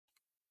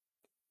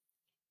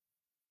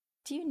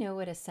Do you know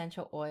what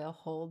essential oil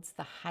holds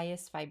the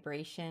highest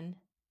vibration?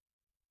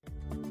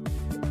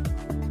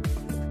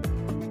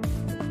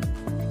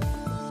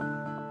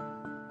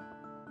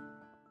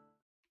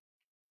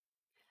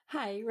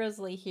 Hi,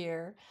 Rosalie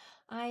here.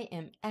 I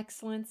am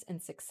excellence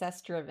and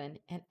success driven,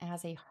 and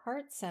as a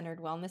heart centered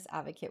wellness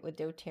advocate with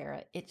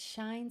doTERRA, it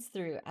shines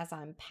through as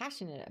I'm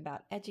passionate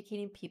about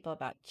educating people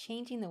about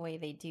changing the way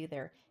they do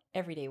their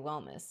everyday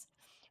wellness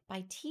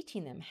by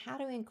teaching them how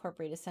to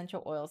incorporate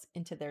essential oils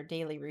into their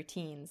daily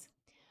routines.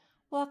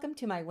 Welcome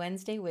to my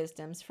Wednesday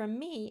Wisdoms from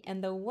me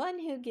and the one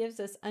who gives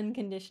us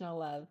unconditional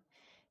love.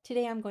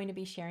 Today I'm going to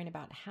be sharing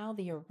about how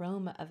the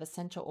aroma of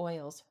essential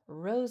oils,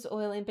 rose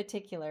oil in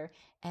particular,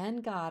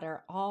 and God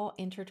are all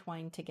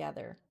intertwined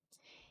together.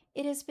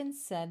 It has been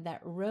said that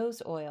rose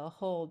oil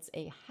holds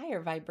a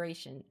higher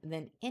vibration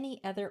than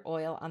any other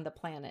oil on the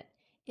planet.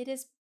 It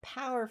is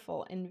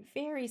powerful and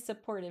very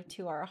supportive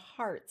to our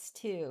hearts,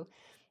 too.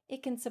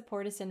 It can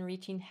support us in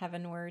reaching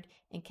heavenward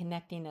and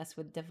connecting us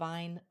with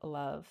divine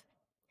love.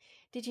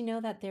 Did you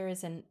know that there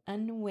is an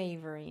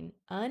unwavering,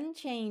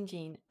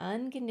 unchanging,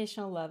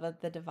 unconditional love of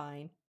the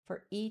divine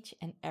for each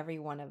and every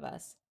one of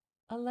us?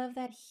 A love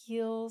that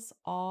heals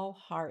all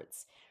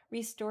hearts,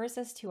 restores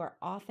us to our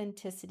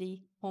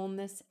authenticity,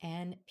 wholeness,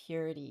 and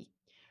purity.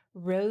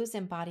 Rose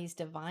embodies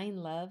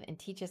divine love and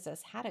teaches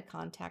us how to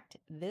contact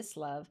this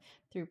love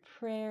through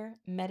prayer,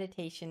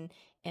 meditation,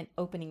 and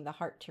opening the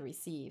heart to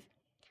receive.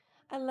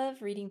 I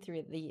love reading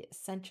through the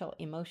Essential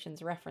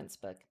Emotions reference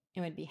book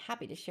and would be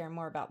happy to share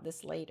more about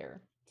this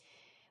later.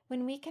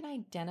 When we can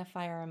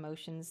identify our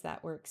emotions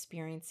that we're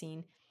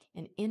experiencing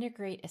and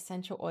integrate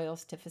essential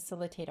oils to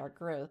facilitate our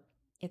growth,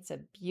 it's a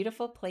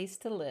beautiful place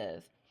to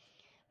live.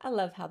 I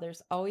love how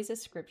there's always a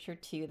scripture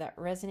too that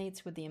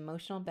resonates with the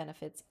emotional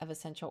benefits of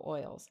essential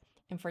oils.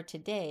 And for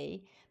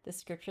today, the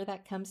scripture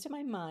that comes to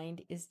my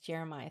mind is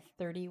Jeremiah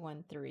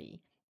 31:3,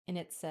 and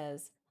it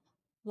says,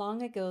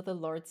 Long ago the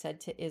Lord said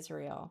to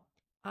Israel,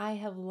 I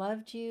have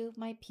loved you,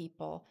 my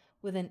people,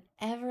 with an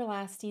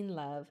everlasting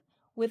love.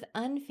 With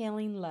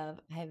unfailing love,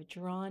 I have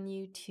drawn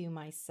you to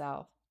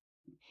myself.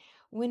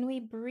 When we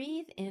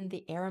breathe in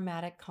the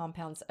aromatic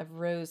compounds of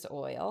rose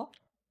oil,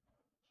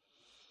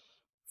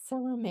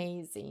 so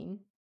amazing.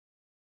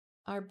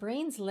 Our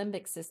brain's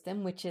limbic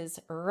system, which is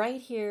right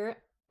here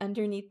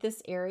underneath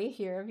this area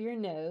here of your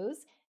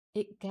nose,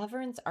 it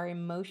governs our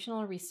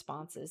emotional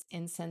responses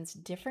and sends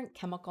different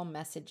chemical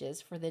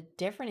messages for the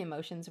different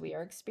emotions we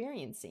are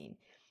experiencing.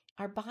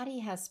 Our body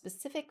has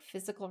specific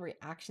physical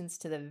reactions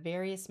to the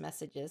various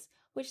messages,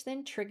 which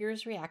then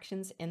triggers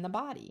reactions in the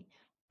body,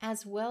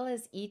 as well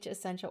as each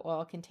essential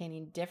oil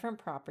containing different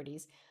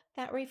properties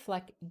that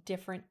reflect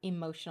different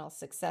emotional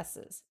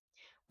successes.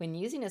 When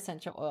using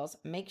essential oils,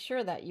 make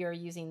sure that you're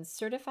using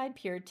certified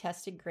pure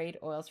tested grade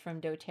oils from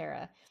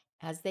doTERRA,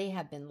 as they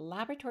have been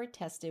laboratory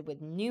tested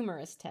with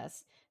numerous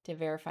tests to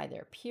verify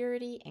their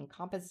purity and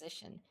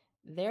composition.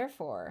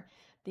 Therefore,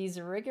 these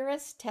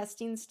rigorous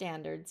testing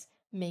standards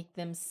make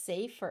them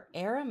safe for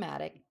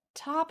aromatic,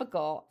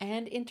 topical,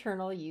 and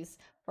internal use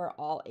for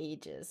all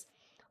ages.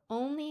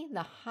 Only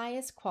the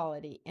highest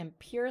quality and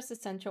purest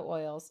essential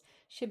oils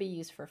should be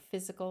used for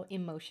physical,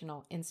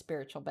 emotional, and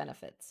spiritual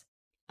benefits.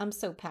 I'm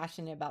so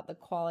passionate about the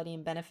quality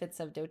and benefits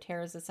of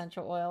doTERRA's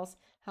essential oils.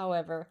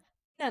 However,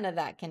 none of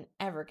that can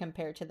ever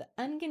compare to the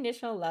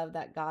unconditional love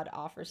that God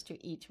offers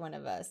to each one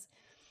of us.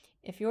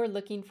 If you're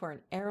looking for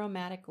an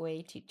aromatic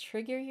way to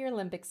trigger your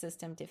limbic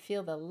system to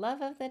feel the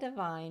love of the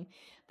divine,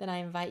 then I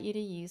invite you to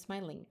use my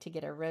link to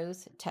get a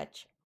Rose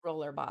Touch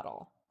roller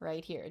bottle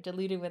right here,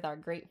 diluted with our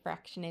great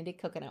fractionated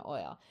coconut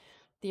oil.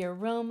 The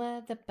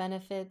aroma, the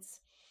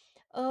benefits,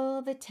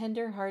 oh, the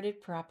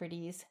tender-hearted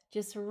properties.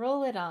 Just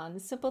roll it on,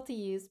 simple to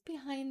use,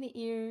 behind the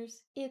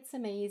ears. It's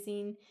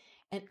amazing,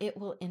 and it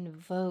will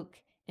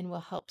invoke and will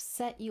help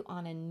set you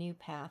on a new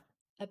path,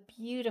 a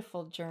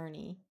beautiful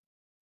journey.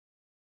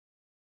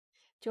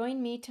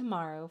 Join me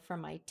tomorrow for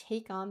my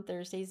Take On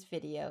Thursdays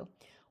video,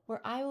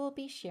 where I will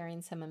be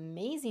sharing some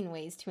amazing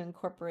ways to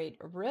incorporate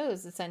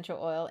rose essential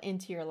oil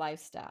into your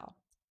lifestyle.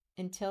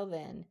 Until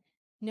then,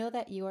 know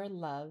that you are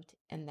loved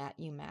and that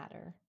you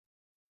matter.